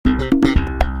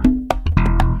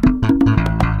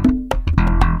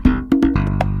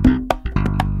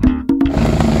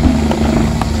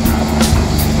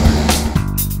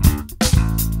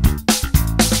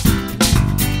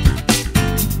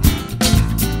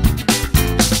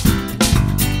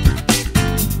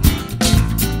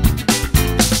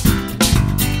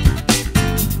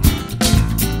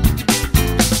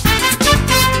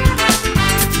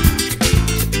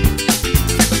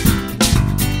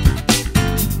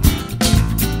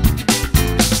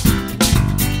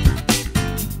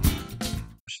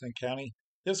County.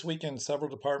 This weekend, several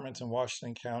departments in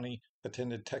Washington County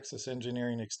attended Texas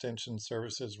Engineering Extension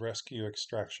Services Rescue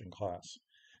Extraction class.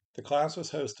 The class was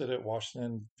hosted at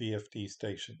Washington VFD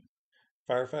Station.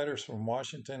 Firefighters from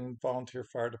Washington Volunteer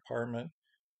Fire Department,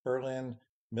 Berlin,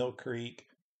 Mill Creek,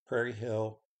 Prairie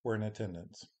Hill were in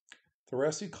attendance. The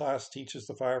rescue class teaches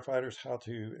the firefighters how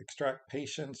to extract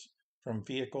patients from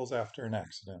vehicles after an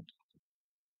accident.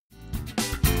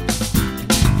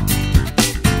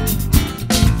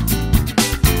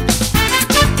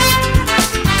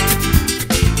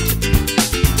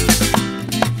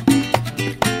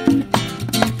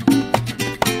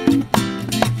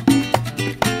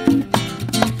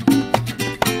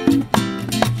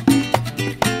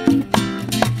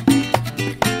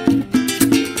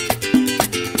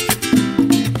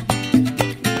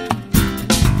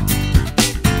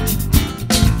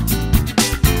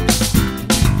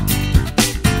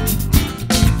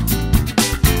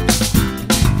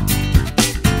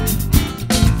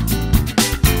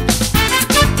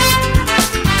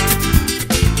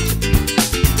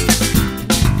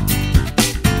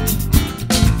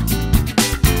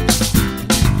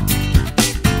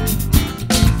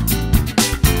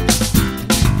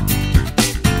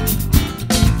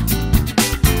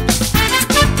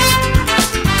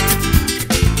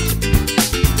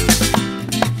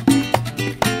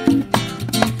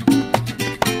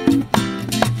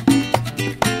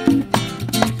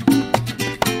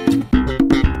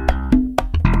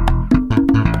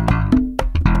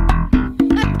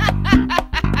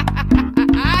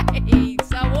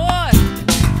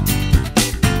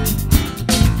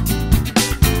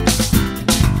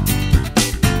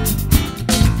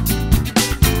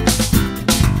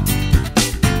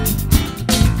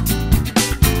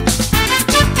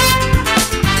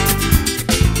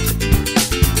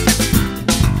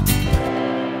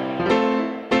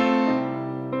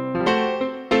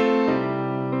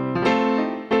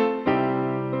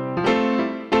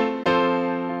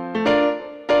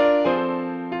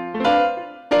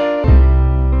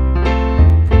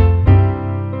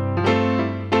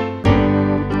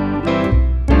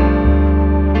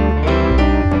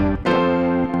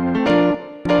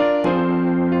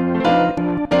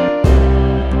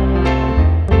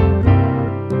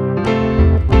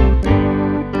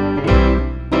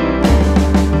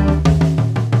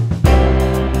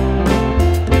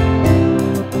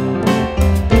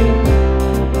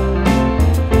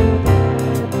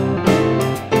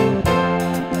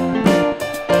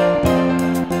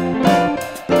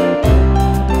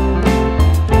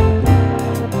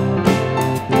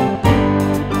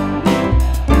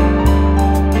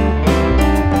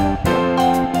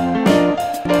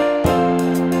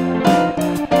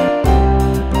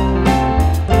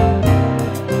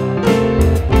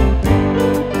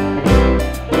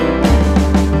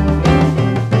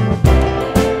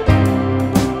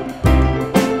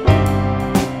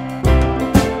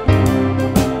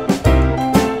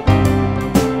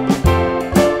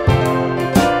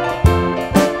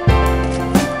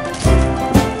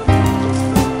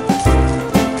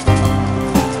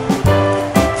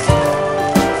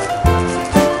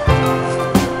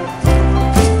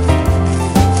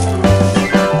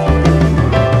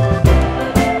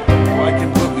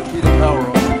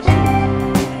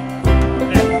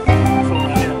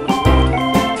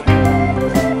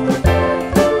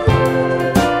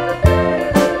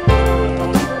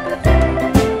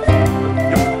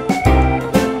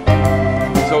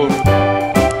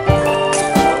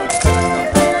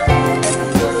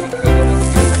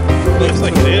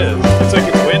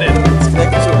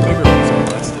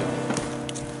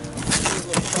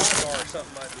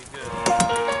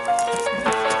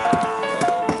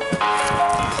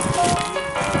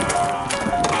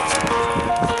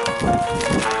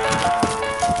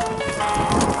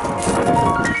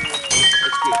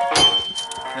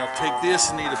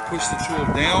 This and either push the tool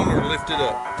down or lift it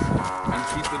up and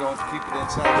keep it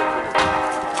inside over here.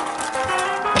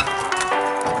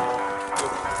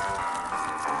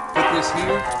 Put this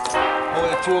here, hold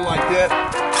that tool like that,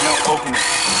 now open it.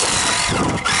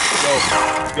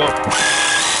 Go.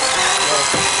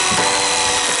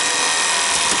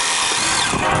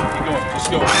 Keep going, just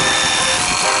go.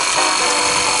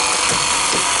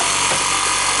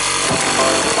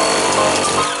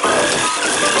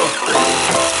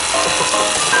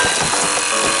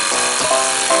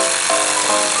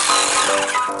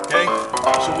 Okay,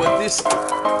 so what this, step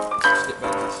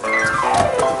back this side.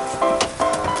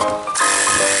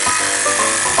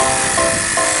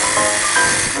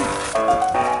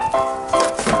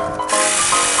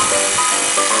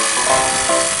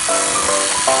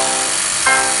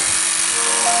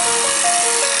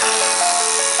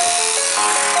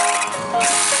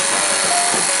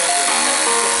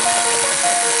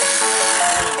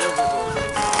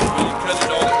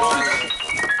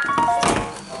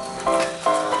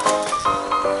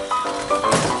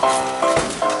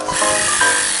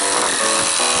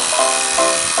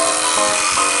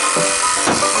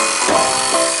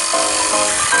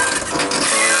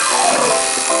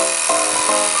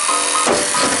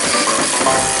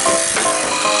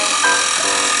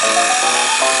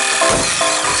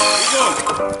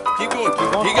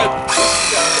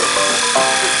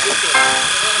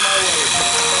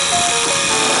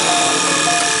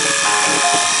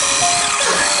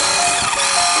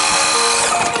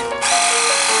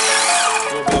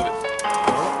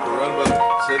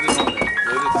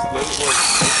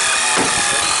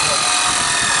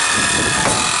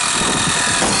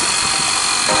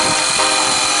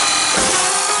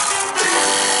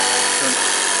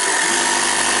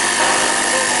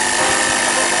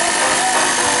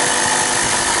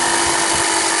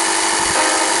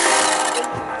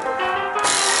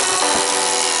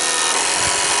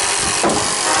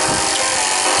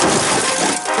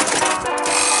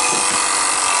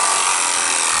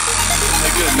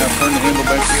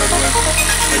 back the other way.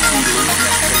 Make sure you loosen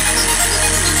that tape.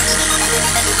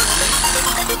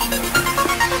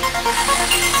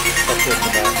 I'll flip the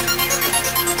back.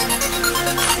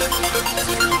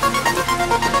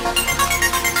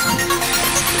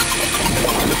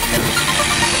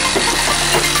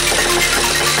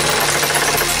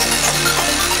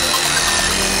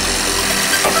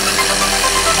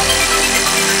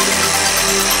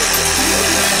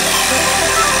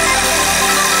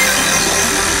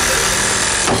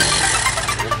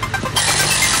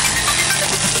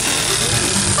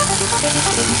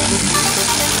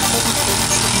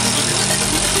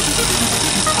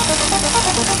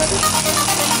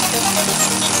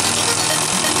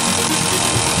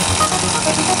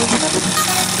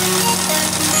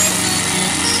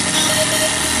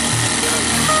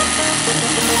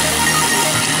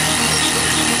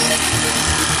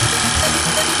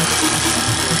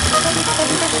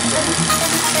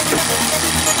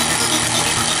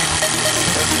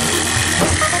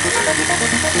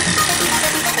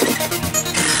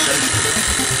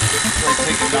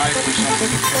 Take a knife or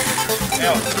something.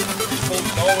 Now, just hold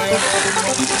it all the way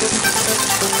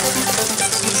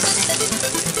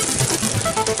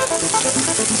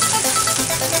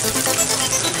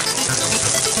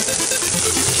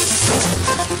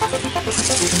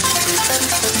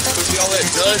See all that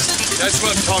dust? That's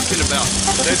what I'm talking about.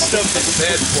 That stuff is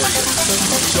bad for you.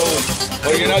 So,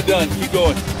 oh, you're not done. Keep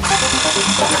going.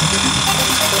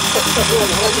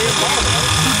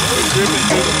 We're dripping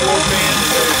through the floor fan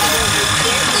and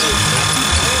everything.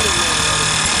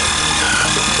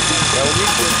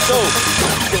 So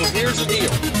here's the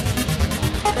deal.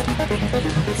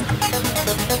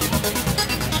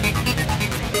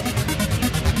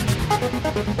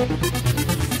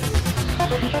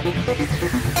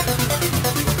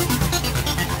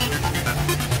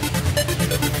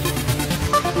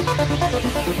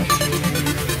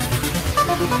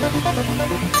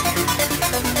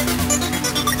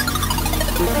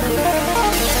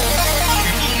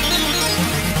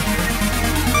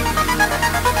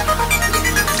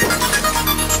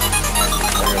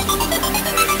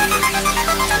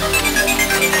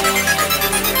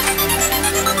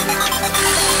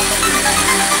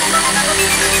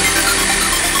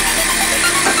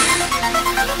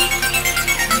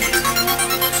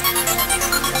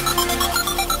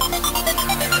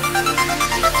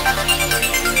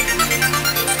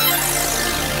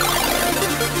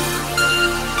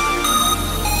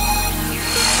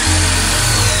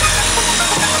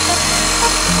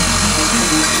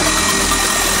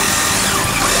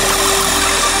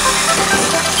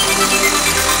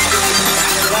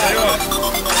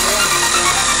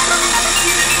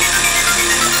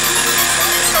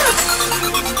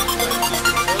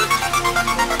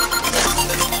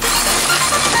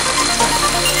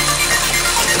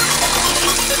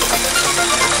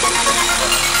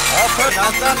 I'll put,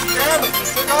 I'll stop the grab it.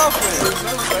 Just took off with it.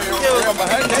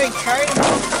 Dang,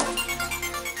 train.